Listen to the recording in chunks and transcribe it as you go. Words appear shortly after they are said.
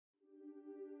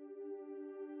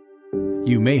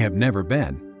You may have never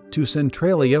been to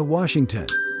Centralia, Washington.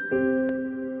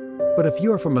 But if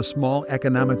you're from a small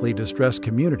economically distressed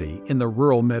community in the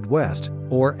rural Midwest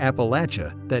or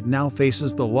Appalachia that now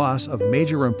faces the loss of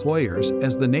major employers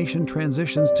as the nation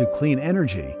transitions to clean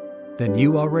energy, then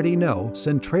you already know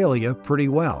Centralia pretty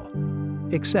well.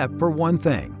 Except for one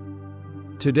thing.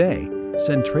 Today,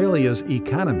 Centralia's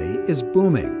economy is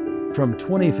booming. From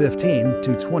 2015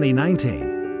 to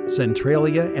 2019,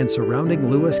 Centralia and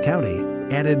surrounding Lewis County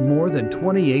added more than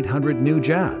 2,800 new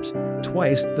jobs,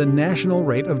 twice the national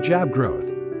rate of job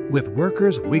growth, with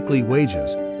workers' weekly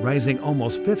wages rising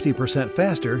almost 50%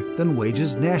 faster than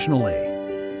wages nationally.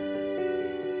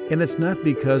 And it's not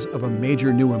because of a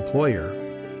major new employer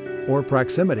or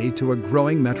proximity to a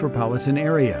growing metropolitan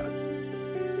area.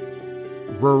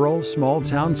 Rural,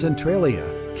 small-town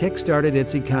Centralia kick-started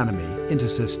its economy into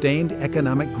sustained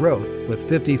economic growth with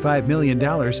 $55 million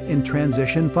in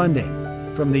transition funding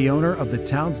from the owner of the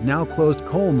town's now-closed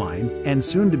coal mine and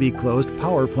soon-to-be-closed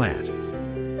power plant.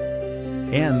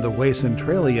 And the way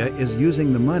Centralia is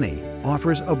using the money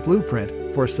offers a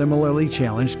blueprint for similarly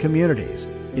challenged communities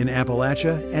in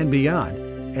Appalachia and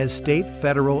beyond as state,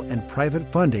 federal, and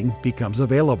private funding becomes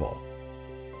available.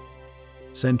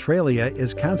 Centralia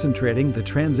is concentrating the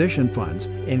transition funds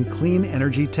in clean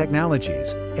energy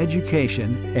technologies,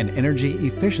 education, and energy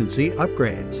efficiency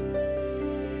upgrades.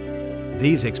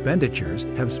 These expenditures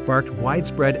have sparked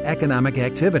widespread economic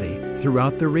activity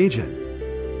throughout the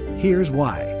region. Here's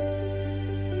why.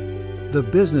 The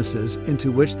businesses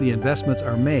into which the investments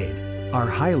are made are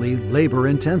highly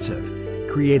labor-intensive,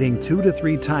 creating 2 to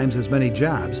 3 times as many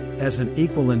jobs as an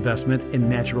equal investment in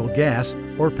natural gas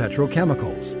or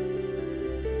petrochemicals.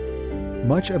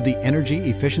 Much of the energy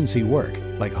efficiency work,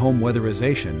 like home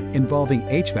weatherization involving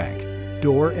HVAC,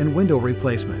 door and window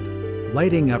replacement,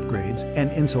 lighting upgrades,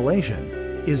 and insulation,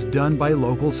 is done by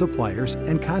local suppliers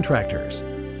and contractors.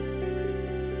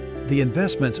 The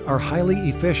investments are highly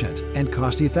efficient and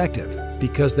cost-effective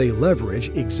because they leverage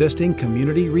existing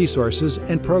community resources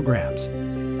and programs.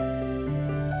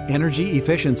 Energy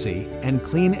efficiency and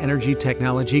clean energy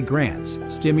technology grants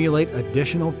stimulate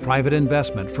additional private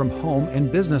investment from home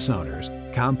and business owners,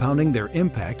 compounding their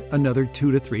impact another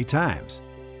 2 to 3 times.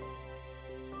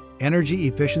 Energy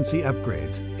efficiency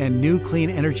upgrades and new clean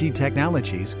energy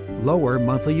technologies lower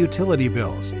monthly utility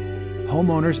bills.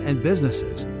 Homeowners and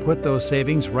businesses put those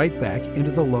savings right back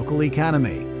into the local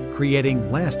economy,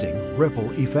 creating lasting ripple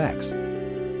effects.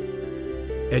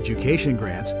 Education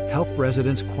grants help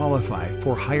residents qualify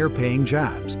for higher-paying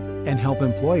jobs and help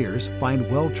employers find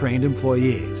well-trained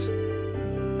employees.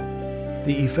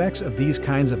 The effects of these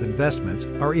kinds of investments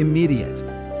are immediate.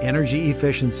 Energy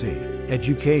efficiency,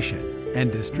 education,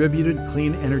 and distributed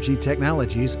clean energy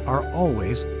technologies are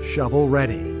always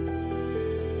shovel-ready.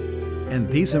 And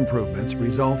these improvements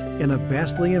result in a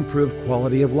vastly improved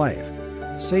quality of life,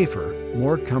 safer,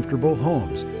 more comfortable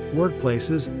homes,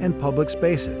 workplaces, and public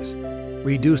spaces,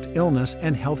 reduced illness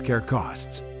and healthcare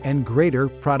costs, and greater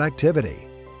productivity.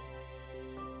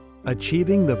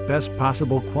 Achieving the best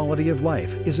possible quality of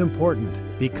life is important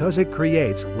because it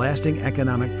creates lasting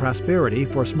economic prosperity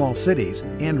for small cities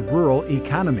and rural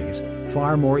economies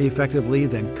far more effectively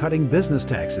than cutting business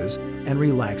taxes and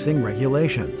relaxing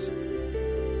regulations.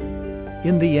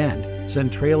 In the end,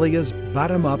 Centralia's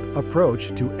bottom-up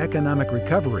approach to economic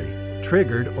recovery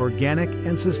triggered organic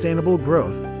and sustainable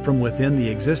growth from within the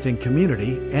existing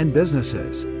community and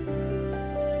businesses.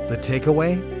 The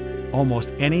takeaway?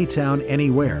 Almost any town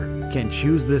anywhere can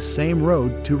choose this same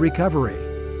road to recovery.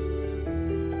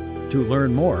 To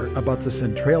learn more about the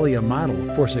Centralia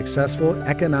model for successful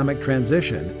economic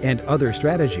transition and other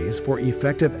strategies for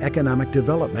effective economic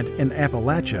development in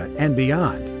Appalachia and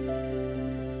beyond,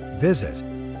 visit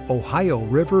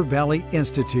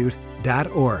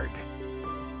OhioRiverValleyInstitute.org.